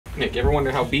Nick, you ever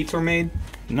wonder how beats were made?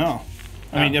 No.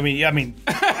 I mean.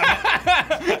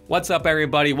 What's up,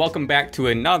 everybody? Welcome back to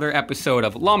another episode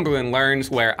of Lumberlend Learns,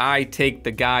 where I take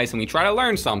the guys and we try to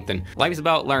learn something. Life is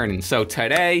about learning. So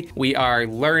today we are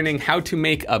learning how to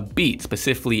make a beat,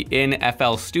 specifically in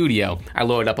FL Studio. I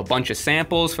loaded up a bunch of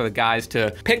samples for the guys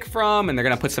to pick from, and they're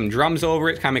gonna put some drums over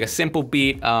it, kind of make a simple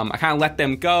beat. I kind of let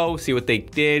them go, see what they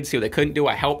did, see what they couldn't do.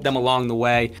 I helped them along the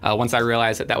way. Once I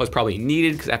realized that that was probably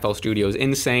needed, because FL Studio is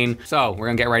insane. So we're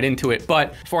gonna get right into it.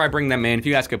 But before I bring them in, if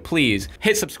you guys could please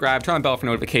hit subscribe, turn on the bell for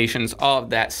notifications, all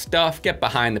of that stuff. Get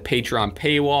behind the Patreon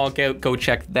paywall. Go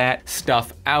check that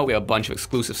stuff out. We have a bunch of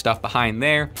exclusive stuff behind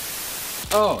there.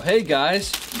 Oh, hey guys.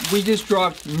 We just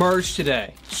dropped merch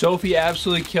today. Sophie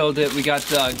absolutely killed it. We got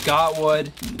the Got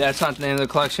Wood. That's not the name of the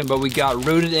collection, but we got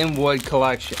Rooted in Wood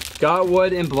collection. Got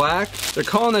Wood in black. They're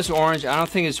calling this orange. I don't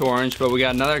think it's orange, but we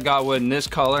got another Got Wood in this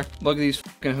color. Look at these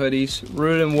fucking hoodies.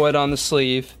 Rooted in Wood on the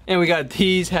sleeve. And we got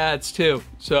these hats too.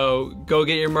 So go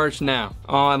get your merch now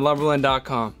on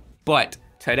lumberland.com. But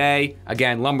today,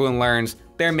 again, Lumberlend Learns.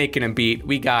 They're making a beat.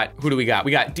 We got, who do we got?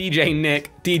 We got DJ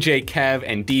Nick, DJ Kev,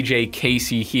 and DJ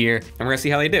Casey here, and we're gonna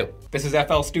see how they do. This is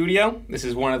FL Studio. This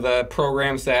is one of the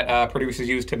programs that producers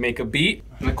use to make a beat.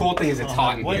 And the cool thing is it's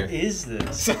hot in here. What is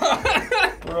this?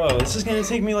 Bro, this is gonna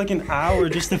take me like an hour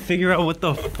just to figure out what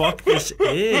the fuck this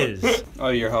is. Oh,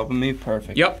 you're helping me?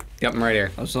 Perfect. Yep, I'm right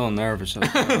here. I was a little nervous on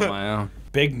my own.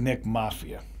 Big Nick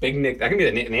Mafia. Big Nick, that can be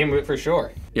the name of it for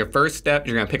sure. Your first step,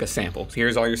 you're gonna pick a sample. So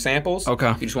here's all your samples. Okay.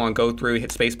 You just wanna go through,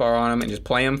 hit spacebar on them, and just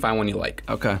play them, find one you like.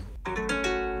 Okay.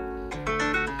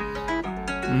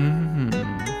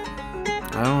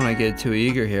 I don't want to get too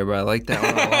eager here, but I like that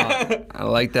one a lot. I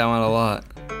like that one a lot.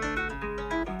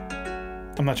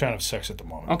 I'm not trying to have sex at the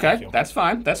moment. Okay, that's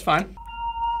fine, that's fine.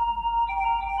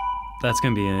 That's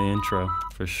gonna be an intro,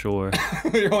 for sure.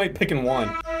 You're only picking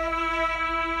one.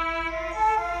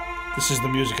 This is the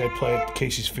music I play at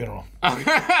Casey's funeral.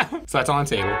 So that's on the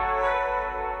table.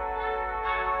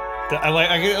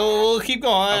 We'll keep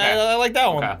going. Okay. I like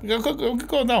that one. Okay.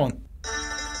 Go with that one.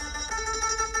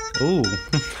 Ooh,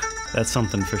 that's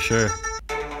something for sure.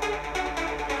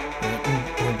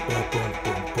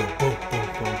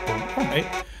 All right.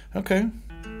 Okay.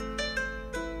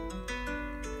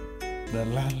 La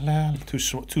la la. Too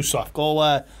soft.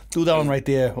 Go do that one right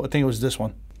there. I think it was this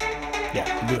one. Yeah,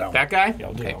 do that one. That guy? Yeah,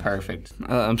 I'll do okay, that one. perfect.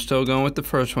 I'm still going with the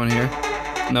first one here.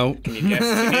 Nope. Can you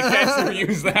guess who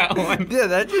used that one? Yeah,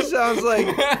 that just sounds like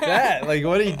that. Like,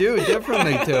 what do you do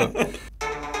differently to?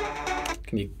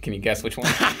 Can you guess which one?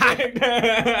 All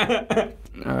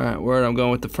right, word. I'm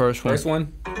going with the first one. First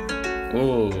one?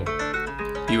 Ooh,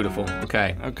 beautiful.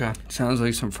 Okay. Okay. Sounds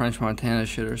like some French Montana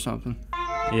shit or something.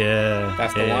 Yeah.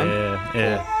 That's the one?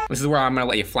 Yeah. Cool. This is where I'm gonna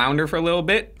let you flounder for a little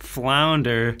bit.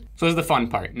 Flounder. So this is the fun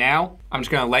part. Now, I'm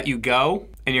just gonna let you go,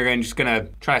 and you're just gonna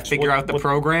try to figure out the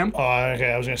program. Oh,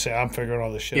 okay. I was gonna say I'm figuring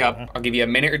all this shit Yep. out. I'll give you a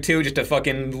minute or two just to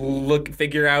fucking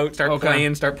figure out, start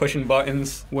playing, start pushing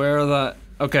buttons. Where are the?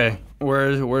 Okay.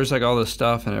 Where's like all the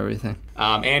stuff and everything?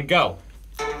 And go.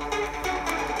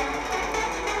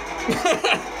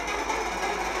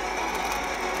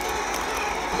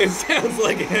 It sounds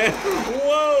like it.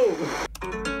 Whoa!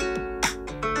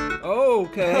 Oh,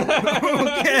 okay.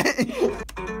 Okay.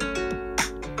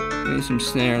 Need some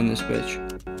snare in this bitch.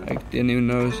 I didn't even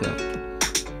notice that.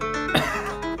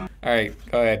 All right,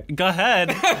 go ahead. Go ahead.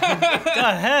 Go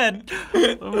ahead.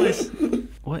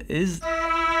 What is?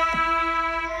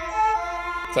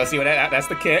 So I see what that's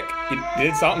the kick. You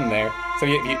did something there. So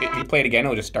if you play it again,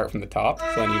 it'll just start from the top.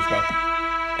 So then you just go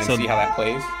and see how that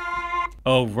plays.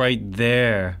 Oh, right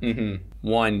there. Mm-hmm.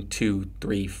 1, 2,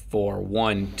 3, 4.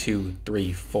 1, 2,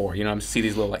 3, 4. You know, see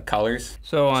these little like colors.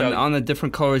 So on the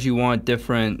different colors, you want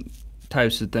different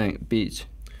types of beats.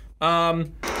 Just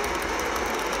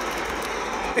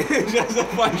a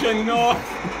bunch of noise.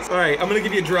 Sorry, I'm gonna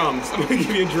give you drums. I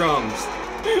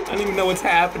don't even know what's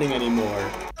happening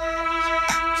anymore.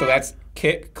 So that's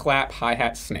kick, clap,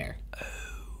 hi-hat, snare.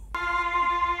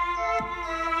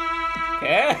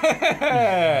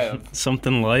 Yeah.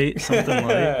 Something light. Something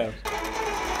light.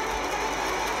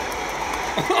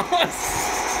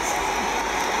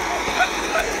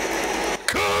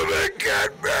 Come and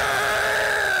get me!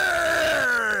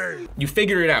 You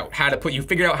figured out how to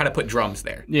put drums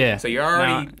there. Yeah. So you're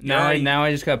already now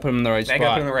I just gotta put them in the right spot. I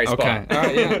gotta put them in the right spot. Okay. All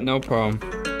right. Yeah. No problem.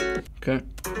 Okay.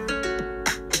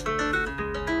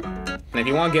 And if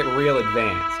you want to get real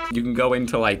advanced, you can go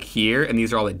into like here, and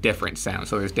these are all the different sounds.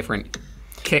 So there's different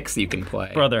kicks you can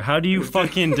play. Brother, how do you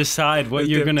fucking decide what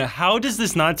you're gonna? How does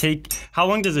this not take? How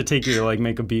long does it take you to like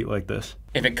make a beat like this?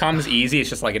 If it comes easy, it's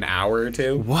just like an hour or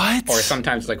two. What? Or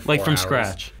sometimes it's like 4 Like from hours.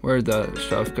 scratch. Where'd the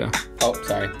stuff go? Oh,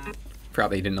 sorry.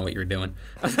 Probably didn't know what you were doing.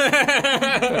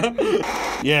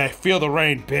 Yeah, feel the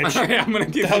rain, bitch. All right, I'm gonna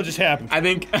What give the hell just happened? I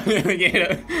think you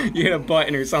hit a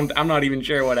button or something. I'm not even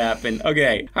sure what happened.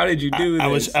 Okay, how did you do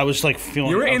this? I was like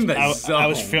feeling. You were I was, in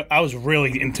the I was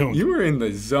really in tune. You were in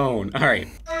the zone. All right.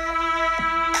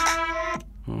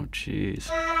 Oh, jeez.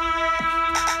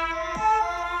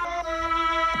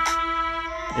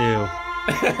 Ew.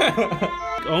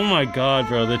 Oh my god,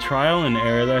 bro. The trial and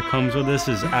error that comes with this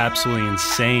is absolutely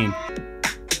insane.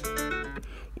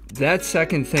 That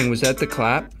second thing, was that the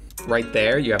clap? Right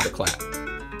there, you have the clap.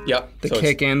 Yep. The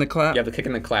kick and the clap? You have the kick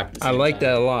and the clap. At the I same like time.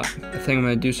 that a lot. I think I'm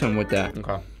gonna do something with that.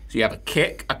 Okay. So you have a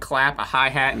kick, a clap, a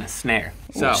hi-hat, and a snare.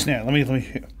 So Ooh, snare. Let me. What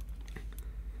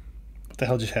the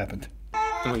hell just happened?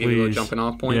 I'm gonna give you a little jumping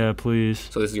off point. Yeah, please.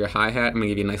 So this is your hi-hat. I'm gonna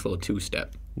give you a nice little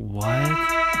two-step. What?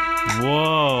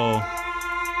 Whoa.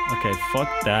 Okay, fuck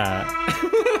that.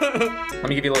 Let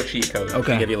me give you a little cheat code. Okay. Let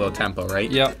me give you a little tempo, right?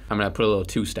 Yep. I'm gonna put a little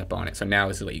two-step on it. So now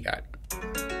this is what you got.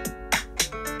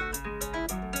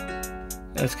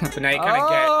 That's kind. So now you kind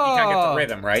of get the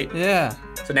rhythm, right? Yeah.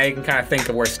 So now you can kind of think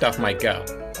of where stuff might go.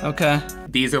 Okay.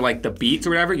 These are like the beats or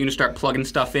whatever. You just start plugging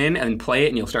stuff in and then play it,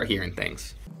 and you'll start hearing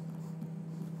things.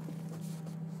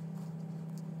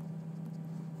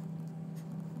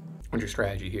 What's your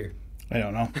strategy here? I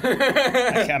don't know.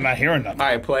 I'm not hearing nothing. All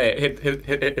right, play it.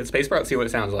 Hit spacebar. Let's see what it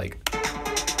sounds like.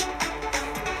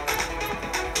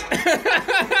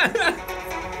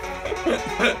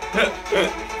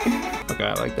 Okay,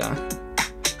 I like that.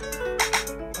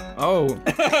 Oh.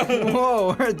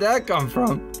 Whoa, where'd that come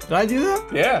from? Did I do that?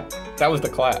 Yeah, that was the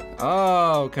clap.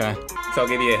 Oh, okay. So I'll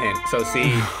give you a hint. So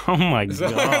see, Oh my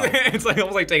god. it's like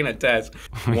almost like taking a test.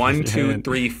 1, 2,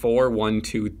 3, 4. 1,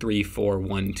 2, 3, 4.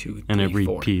 1, 2, 3, And it 4.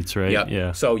 repeats, right? Yep.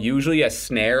 Yeah. So usually a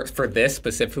snare, for this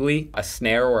specifically, a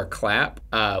snare or a clap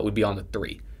would be on the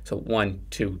 3. So 1,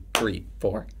 2, 3,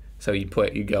 4. So you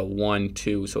go 1,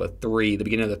 2, so a 3. The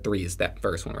beginning of the 3 is that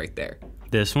first one right there.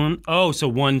 This one? Oh, so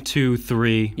 1, 2,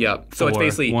 3. Yep. So it's 4.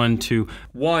 basically 1, 2.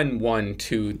 1, 1,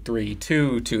 2, 3,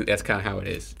 2, 2. That's kind of how it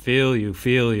is. Feel you,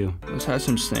 feel you. Let's have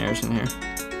some snares in here.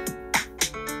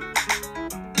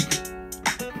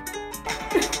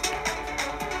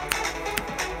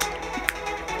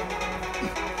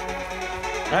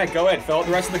 All right, go ahead. Fill out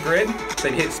the rest of the grid.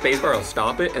 Then hit spacebar, it'll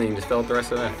stop it, and then you just fill out the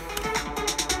rest of that.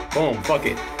 Boom, fuck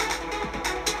it.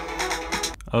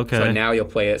 Okay. So now you'll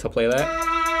play it. So play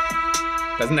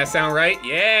that. Doesn't that sound right?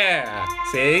 Yeah.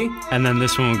 See? And then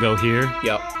this one will go here,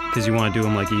 Yep. because you want to do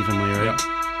them like evenly, right? Yep.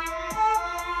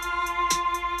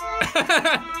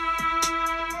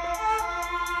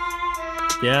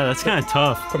 Yeah, that's kind of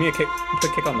tough. Put a kick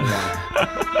on the line.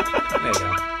 There you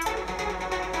go.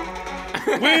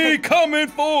 We coming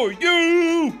for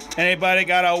you. Anybody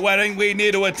got a wedding we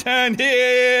need to attend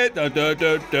here? Da, da,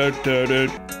 da, da, da, da.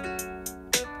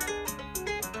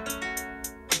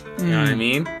 You know what I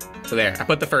mean? So there, I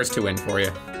put the first 2 in for you.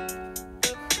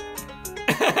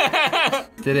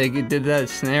 Did that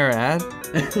snare add?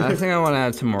 I think I want to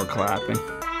add some more clapping.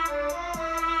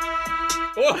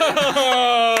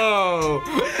 Whoa!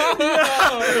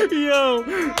 Yo,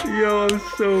 I'm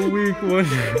so weak. 1, 2,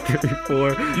 3, 4.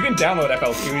 You can download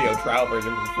FL Studio trial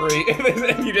version for free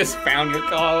if you just found your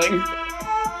calling.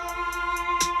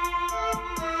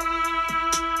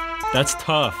 That's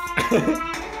tough.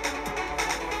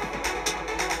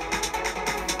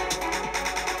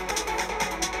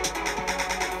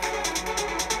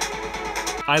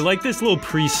 I like this little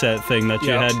preset thing that you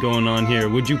Yeah. had going on here.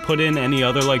 Would you put in any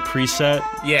other like preset?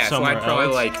 Yeah, so somewhere I'd probably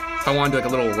else? like, if I wanted to do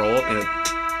like a little roll, and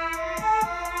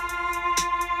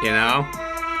you know?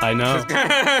 I know.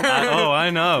 I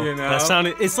know. You know? That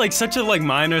sounded. It's like such a like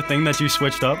minor thing that you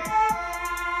switched up.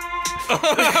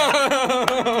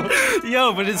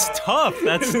 Yo, but it's tough.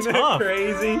 That's Isn't that tough.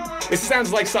 crazy? This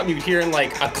sounds like something you'd hear in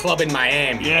like a club in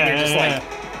Miami. Yeah, And you're just yeah,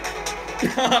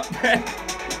 like,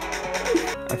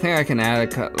 I think I can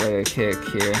add a kick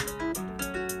here. you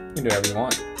can do whatever you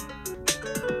want.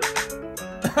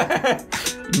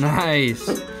 Nice.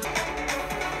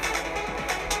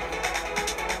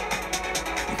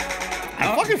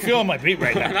 I'm fucking feeling my beat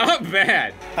right now. Not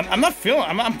bad. I'm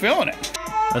feeling it.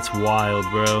 That's wild,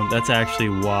 bro. That's actually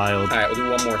wild. All right, we'll do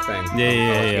one more thing.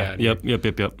 Yeah. Yep.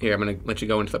 Here, I'm gonna let you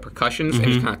go into the percussions and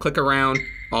just kind of click around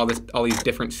all these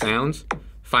different sounds.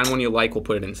 Find one you like. We'll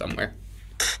put it in somewhere.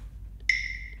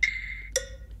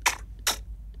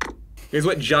 Here's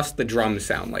what just the drums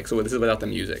sound like. So this is without the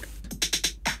music.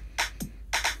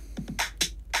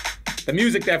 The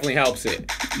music definitely helps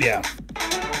it. Yeah.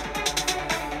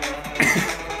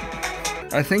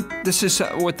 I think this is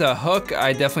with the hook.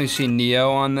 I definitely see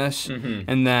Neo on this,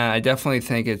 and then I definitely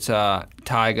think it's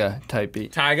Tyga type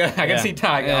beat. Tyga, I can see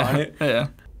Tyga on it. Yeah.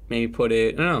 Maybe put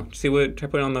it. I don't know. See what? Try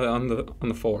put it on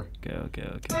the 4. Okay.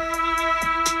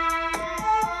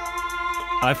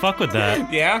 I fuck with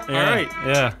that. Yeah. All right.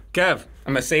 Yeah. Kev,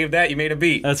 I'm gonna save that. You made a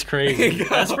beat. That's crazy.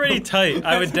 That's pretty tight.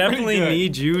 I would definitely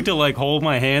need you to like hold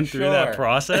my hand through that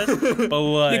process. But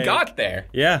like, you got there.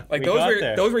 Yeah. Like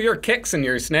those were your kicks and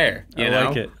your snare. You know?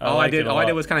 like it. All I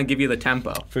did was kind of give you the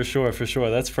tempo. For sure.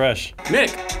 That's fresh.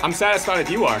 Nick, I'm satisfied if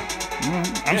you are.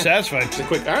 I'm satisfied. Just a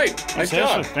quick. All right. Nice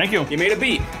job. Thank you. You made a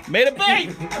beat. Made a beat. I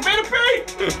made a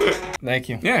beat. Thank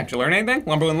you. Yeah. Did you learn anything?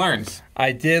 Lumberlend Learns.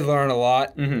 I did learn a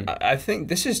lot. I think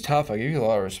this is tough. I give you a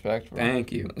lot of respect, bro.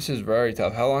 Thank you. This is very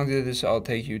tough. How long did this all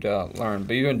take you to learn?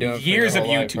 But you've been doing it for years your of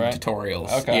whole YouTube life, right?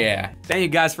 tutorials. Okay. Yeah. Thank you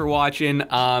guys for watching.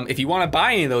 If you want to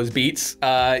buy any of those beats,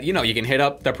 you can hit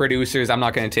up the producers. I'm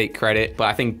not going to take credit, but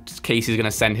I think Casey's going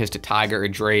to send his to Tiger or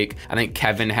Drake. I think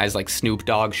Kevin has like Snoop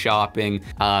Dogg shopping.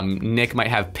 Nick might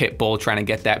have Pitbull trying to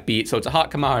get that beat. So it's a hot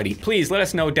commodity. Please let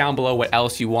us know down below what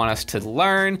else you want us to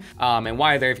learn. And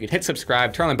while you're there, if you could hit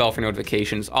subscribe, turn on the bell for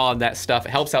notifications, all of that stuff. It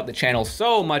helps out the channel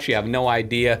so much you have no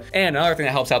idea. And another thing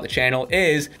that helps out the channel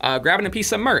is grabbing a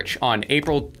piece of merch. On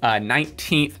April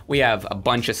 19th, we have a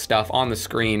bunch of stuff on the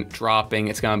screen dropping.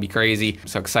 It's gonna be crazy. I'm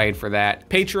so excited for that.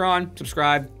 Patreon,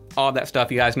 subscribe, all of that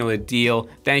stuff. You guys know the deal.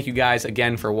 Thank you guys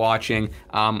again for watching.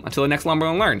 Until the next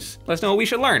Lumberlend Learns. Let us know what we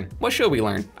should learn. What should we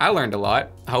learn? I learned a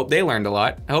lot. I hope they learned a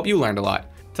lot. I hope you learned a lot.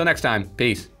 Until next time,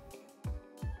 peace.